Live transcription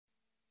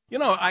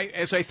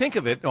As I think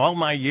of it, all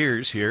my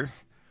years here,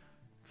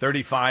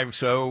 35 or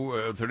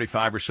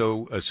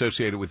so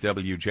associated with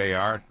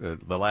WJR,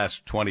 the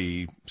last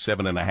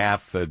 27 and a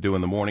half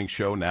doing the morning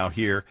show, now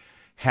here,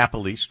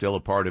 happily still a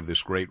part of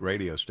this great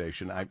radio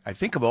station. I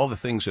think of all the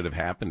things that have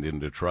happened in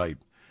Detroit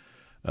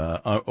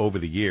over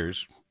the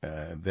years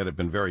that have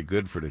been very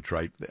good for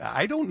Detroit.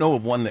 I don't know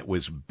of one that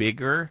was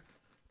bigger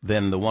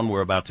than the one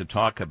we're about to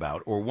talk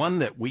about, or one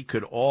that we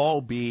could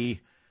all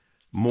be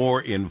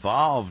more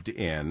involved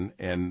in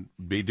and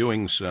be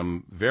doing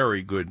some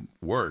very good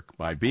work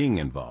by being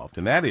involved.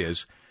 And that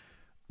is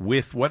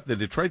with what the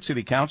Detroit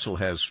City Council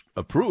has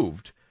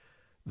approved,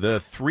 the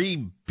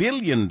 $3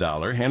 billion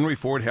Henry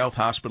Ford Health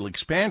Hospital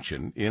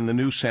expansion in the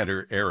new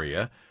center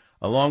area,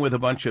 along with a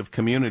bunch of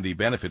community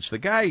benefits. The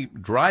guy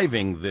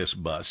driving this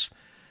bus,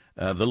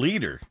 the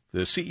leader,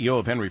 the CEO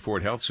of Henry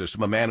Ford Health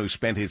System, a man who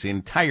spent his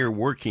entire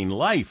working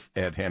life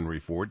at Henry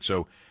Ford,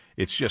 so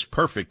it's just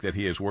perfect that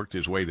he has worked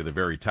his way to the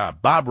very top.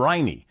 Bob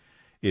Riney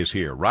is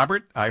here.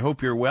 Robert, I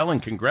hope you're well,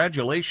 and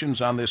congratulations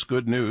on this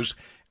good news.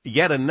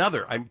 Yet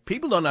another.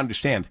 People don't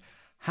understand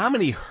how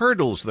many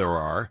hurdles there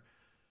are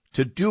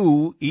to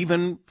do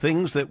even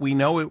things that we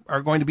know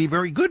are going to be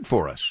very good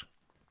for us.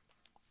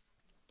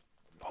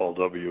 Paul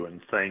W.,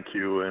 and thank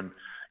you. And,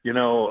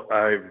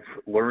 I've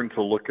learned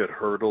to look at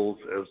hurdles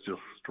as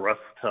just stress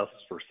tests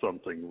for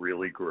something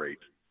really great.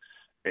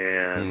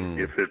 And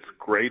if it's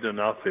great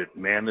enough, it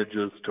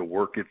manages to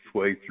work its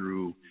way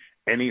through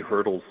any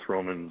hurdles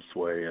thrown in its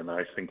way, and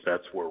I think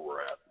that's where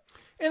we're at.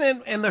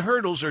 And the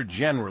hurdles are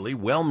generally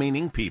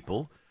well-meaning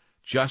people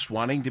just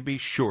wanting to be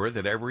sure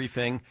that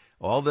everything,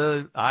 all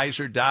the I's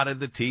are dotted,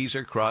 the T's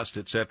are crossed,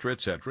 et cetera,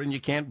 and you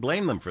can't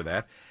blame them for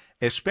that,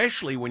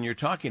 especially when you're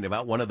talking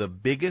about one of the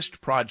biggest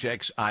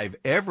projects I've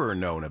ever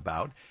known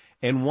about,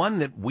 and one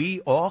that we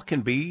all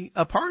can be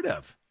a part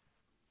of.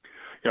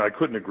 Yeah, I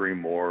couldn't agree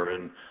more.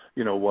 And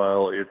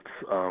while it's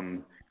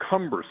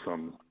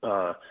cumbersome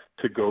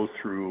to go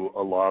through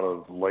a lot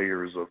of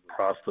layers of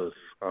process,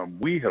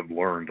 we have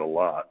learned a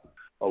lot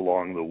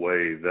along the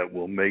way that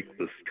will make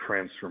this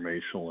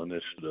transformational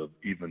initiative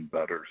even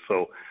better.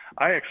 So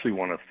I actually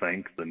want to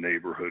thank the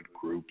neighborhood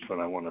groups,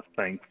 and I want to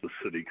thank the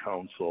city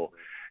council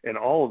and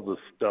all of the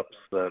steps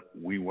that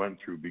we went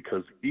through,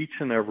 because each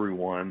and every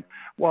one,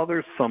 while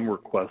there's some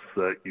requests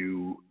that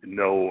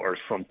are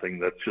something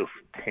that just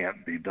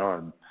can't be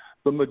done,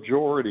 the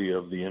majority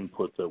of the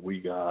input that we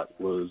got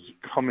was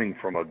coming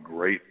from a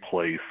great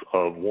place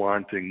of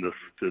wanting this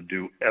to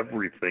do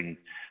everything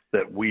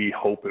that we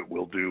hope it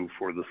will do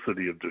for the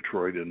city of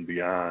Detroit and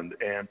beyond,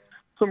 and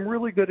some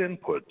really good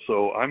input.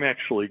 So I'm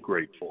actually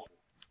grateful.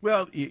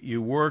 Well,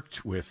 you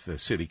worked with the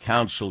city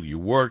council, you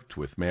worked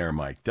with Mayor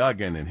Mike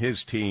Duggan and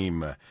his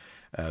team,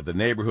 the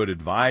neighborhood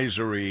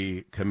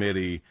advisory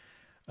committee,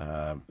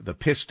 the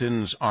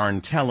Pistons,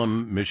 Arn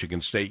Tellem, Michigan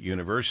State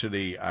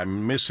University.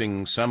 I'm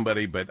missing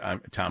somebody, but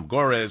Tom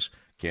Gores,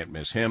 can't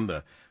miss him.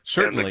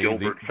 Certainly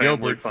the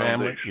Gilbert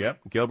family. Yep,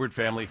 Gilbert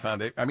Family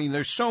Foundation. I mean,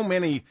 there's so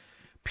many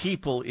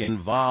people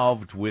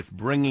involved with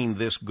bringing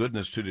this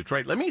goodness to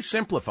Detroit. Let me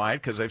simplify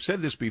it, because I've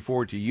said this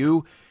before to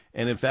you,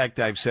 and in fact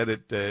I've said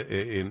it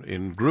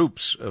in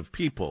groups of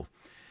people.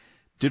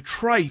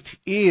 Detroit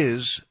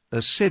is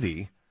a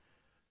city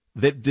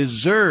that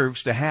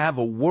deserves to have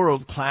a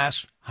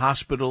world-class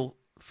hospital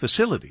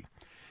facility.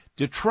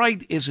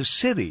 Detroit is a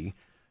city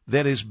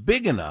that is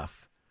big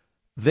enough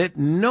that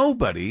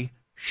nobody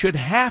should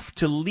have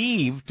to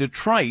leave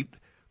Detroit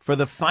for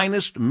the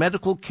finest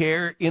medical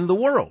care in the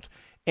world.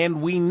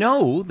 And we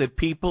know that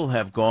people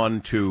have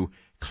gone to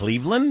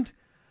Cleveland,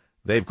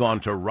 they've gone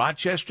to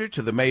Rochester,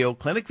 to the Mayo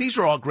Clinic. These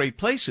are all great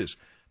places.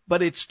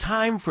 But it's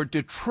time for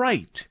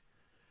Detroit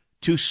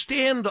to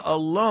stand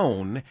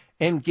alone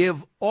and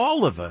give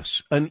all of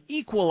us an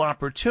equal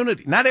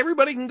opportunity. Not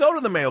everybody can go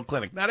to the Mayo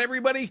Clinic. Not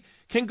everybody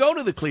can go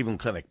to the Cleveland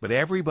Clinic. But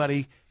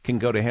everybody can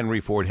go to Henry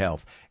Ford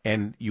Health.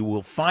 And you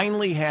will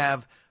finally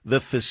have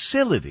the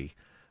facility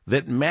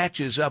that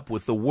matches up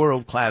with the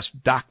world-class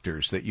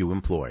doctors that you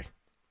employ.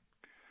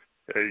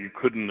 You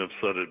couldn't have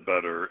said it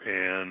better.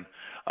 And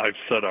I've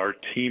said our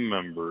team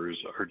members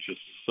are just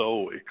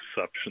so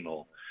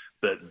exceptional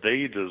that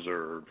they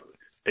deserve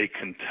a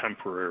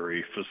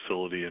contemporary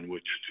facility in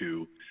which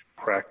to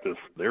practice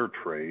their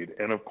trade.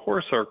 And of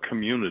course, our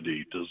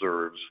community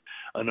deserves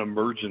an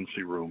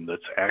emergency room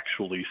that's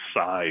actually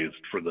sized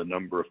for the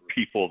number of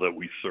people that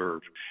we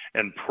serve,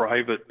 and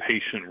private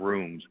patient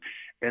rooms.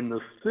 And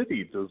the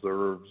city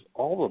deserves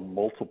all the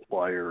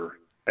multiplier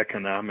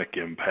economic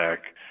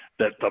impact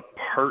that the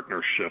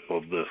partnership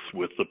of this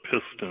with the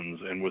Pistons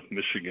and with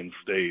Michigan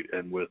State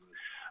and with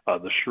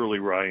the Shirley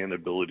Ryan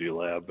Ability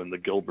Lab and the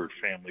Gilbert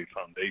Family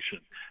Foundation,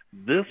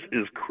 this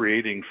is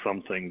creating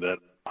something that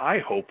I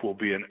hope will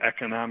be an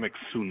economic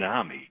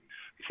tsunami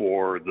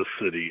for the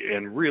city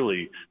and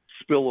really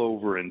spill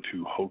over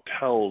into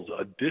hotels,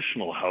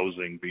 additional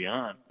housing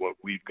beyond what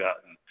we've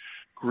gotten,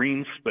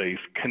 green space,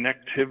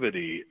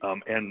 connectivity,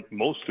 and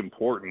most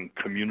important,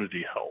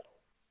 community health.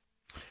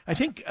 I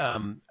think,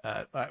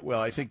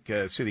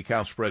 City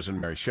Council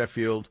President Mary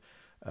Sheffield,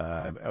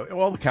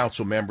 all the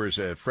council members,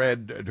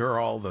 Fred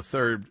Durhal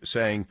III,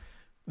 saying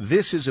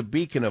this is a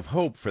beacon of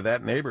hope for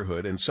that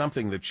neighborhood and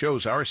something that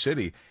shows our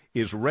city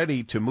is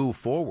ready to move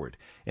forward.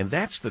 And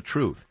that's the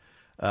truth.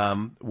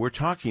 We're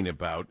talking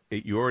about,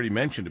 you already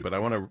mentioned it, but I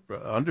want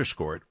to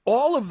underscore it,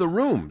 all of the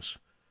rooms,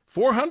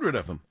 400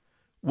 of them,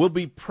 will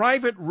be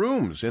private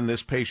rooms in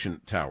this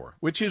patient tower,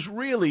 which is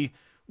really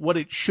what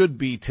it should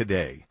be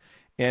today,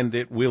 and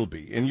it will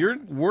be. And you're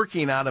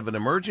working out of an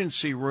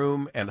emergency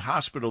room and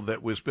hospital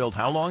that was built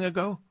how long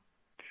ago?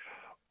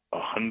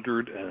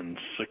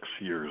 106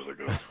 years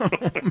ago.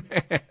 Oh,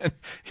 man,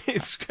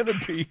 it's going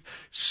to be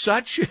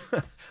such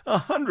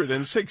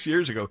 106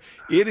 years ago.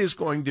 It is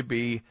going to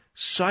be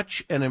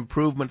such an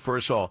improvement for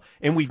us all.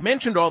 And we've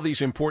mentioned all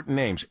these important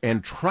names,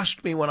 and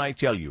trust me when I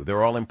tell you,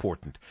 they're all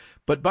important.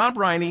 But Bob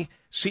Riney,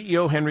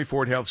 CEO, Henry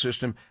Ford Health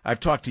System,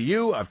 I've talked to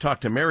you, I've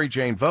talked to Mary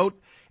Jane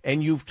Vogt,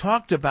 and you've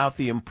talked about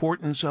the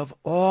importance of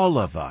all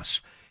of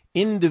us,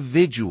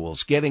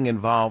 individuals getting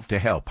involved to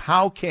help.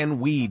 How can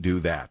we do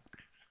that?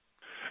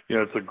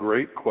 Yeah, it's a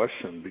great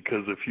question,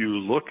 because if you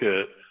look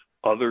at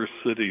other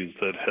cities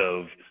that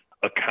have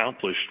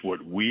accomplished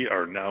what we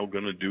are now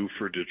going to do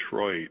for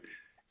Detroit,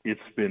 it's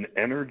been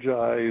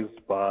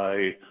energized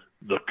by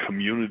the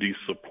community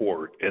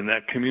support. And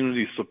that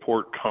community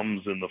support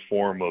comes in the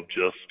form of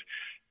just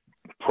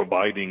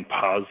providing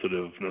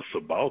positiveness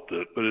about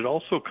it, but it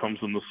also comes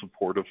in the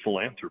support of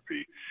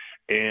philanthropy.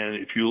 And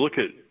if you look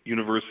at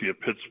University of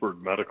Pittsburgh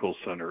Medical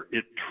Center,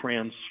 it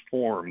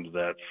transformed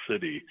that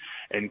city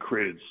and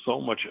created so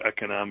much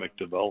economic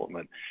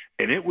development.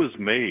 And it was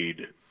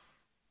made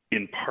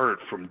in part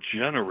from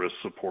generous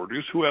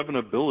supporters who have an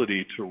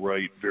ability to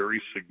write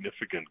very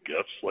significant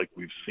gifts, like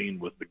we've seen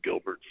with the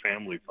Gilbert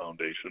Family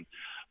Foundation,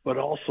 but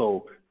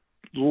also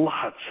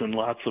lots and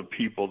lots of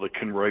people that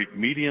can write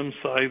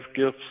medium-sized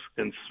gifts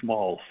and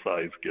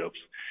small-sized gifts.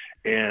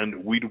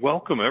 And we'd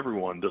welcome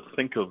everyone to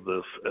think of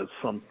this as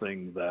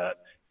something that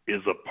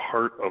is a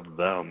part of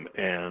them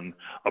and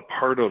a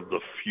part of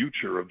the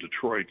future of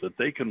Detroit, that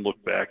they can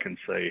look back and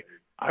say,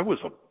 I was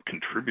a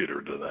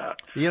contributor to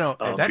that. You know,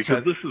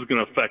 because this is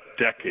going to affect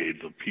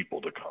decades of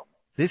people to come.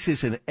 This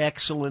is an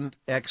excellent,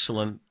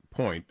 excellent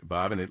point,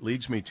 Bob, and it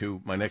leads me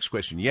to my next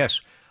question.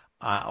 Yes,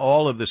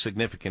 all of the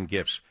significant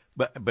gifts,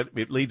 but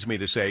it leads me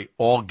to say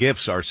all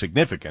gifts are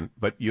significant,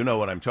 but you know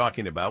what I'm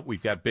talking about.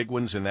 We've got big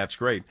ones, and that's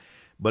great.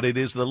 But it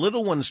is the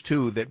little ones,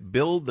 too, that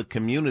build the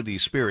community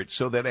spirit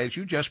so that, as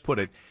you just put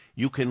it,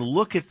 you can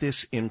look at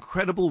this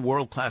incredible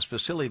world-class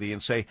facility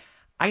and say,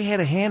 I had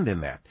a hand in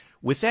that.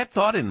 With that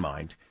thought in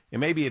mind, and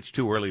maybe it's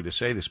too early to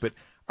say this, but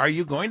are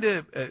you going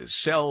to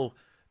sell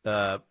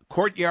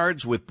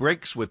courtyards with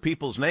bricks with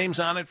people's names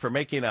on it for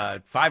making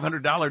a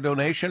 $500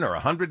 donation or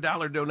a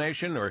 $100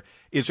 donation? Or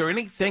is there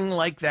anything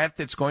like that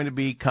that's going to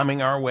be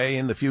coming our way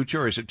in the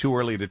future, or is it too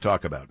early to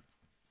talk about?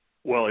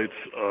 Well, it's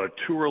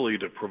too early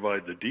to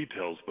provide the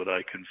details, but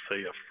I can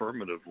say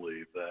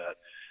affirmatively that,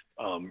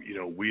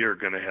 we are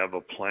going to have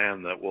a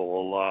plan that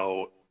will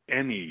allow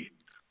any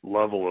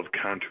level of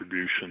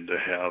contribution to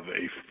have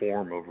a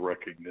form of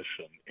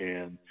recognition.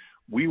 And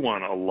we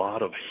want a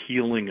lot of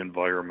healing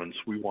environments.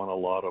 We want a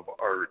lot of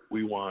art.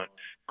 We want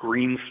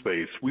green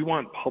space. We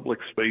want public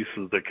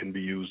spaces that can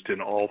be used in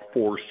all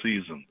four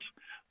seasons,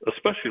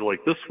 especially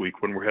like this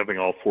week when we're having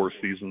all four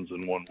seasons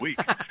in 1 week.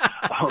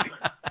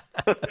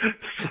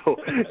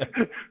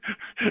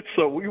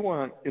 So we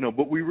want,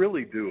 but we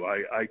really do.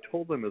 I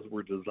told them as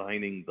we're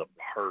designing the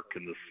park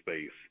and the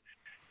space,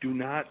 do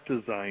not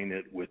design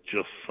it with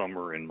just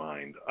summer in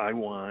mind. I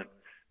want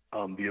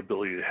the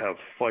ability to have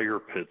fire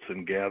pits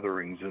and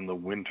gatherings in the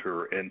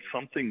winter and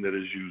something that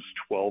is used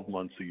 12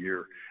 months a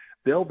year.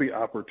 There'll be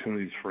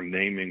opportunities for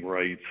naming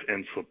rights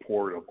and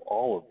support of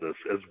all of this,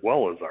 as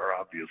well as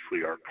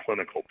obviously our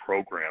clinical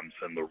programs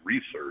and the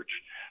research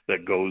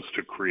that goes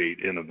to create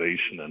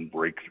innovation and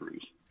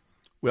breakthroughs.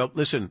 Well,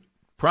 listen,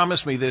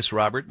 promise me this,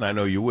 Robert, and I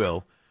know you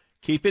will.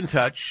 Keep in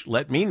touch,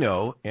 let me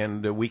know,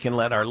 and we can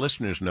let our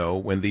listeners know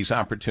when these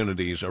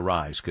opportunities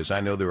arise, because I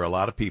know there are a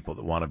lot of people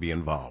that want to be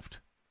involved.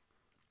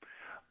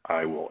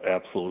 I will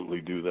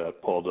absolutely do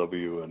that, Paul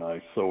W., and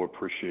I so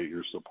appreciate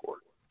your support.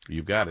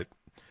 You've got it.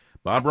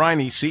 Bob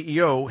Riney,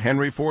 CEO,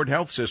 Henry Ford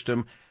Health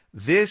System.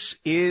 This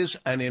is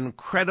an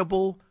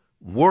incredible,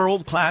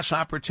 world-class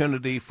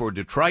opportunity for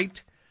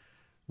Detroit.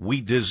 We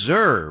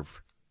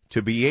deserve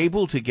to be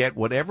able to get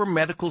whatever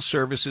medical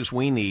services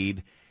we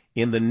need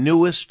in the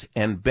newest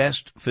and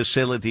best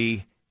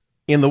facility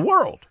in the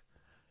world.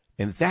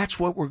 And that's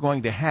what we're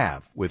going to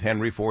have with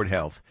Henry Ford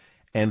Health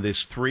and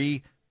this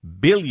 $3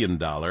 billion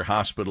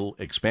hospital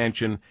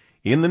expansion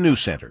in the new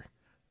center.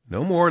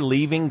 No more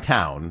leaving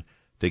town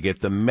to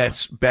get the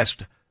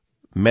best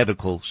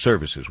medical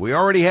services. We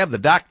already have the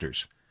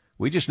doctors.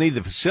 We just need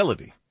the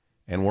facility,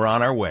 and we're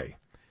on our way.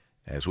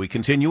 As we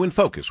continue in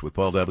focus with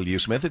Paul W.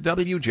 Smith at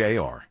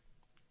WJR.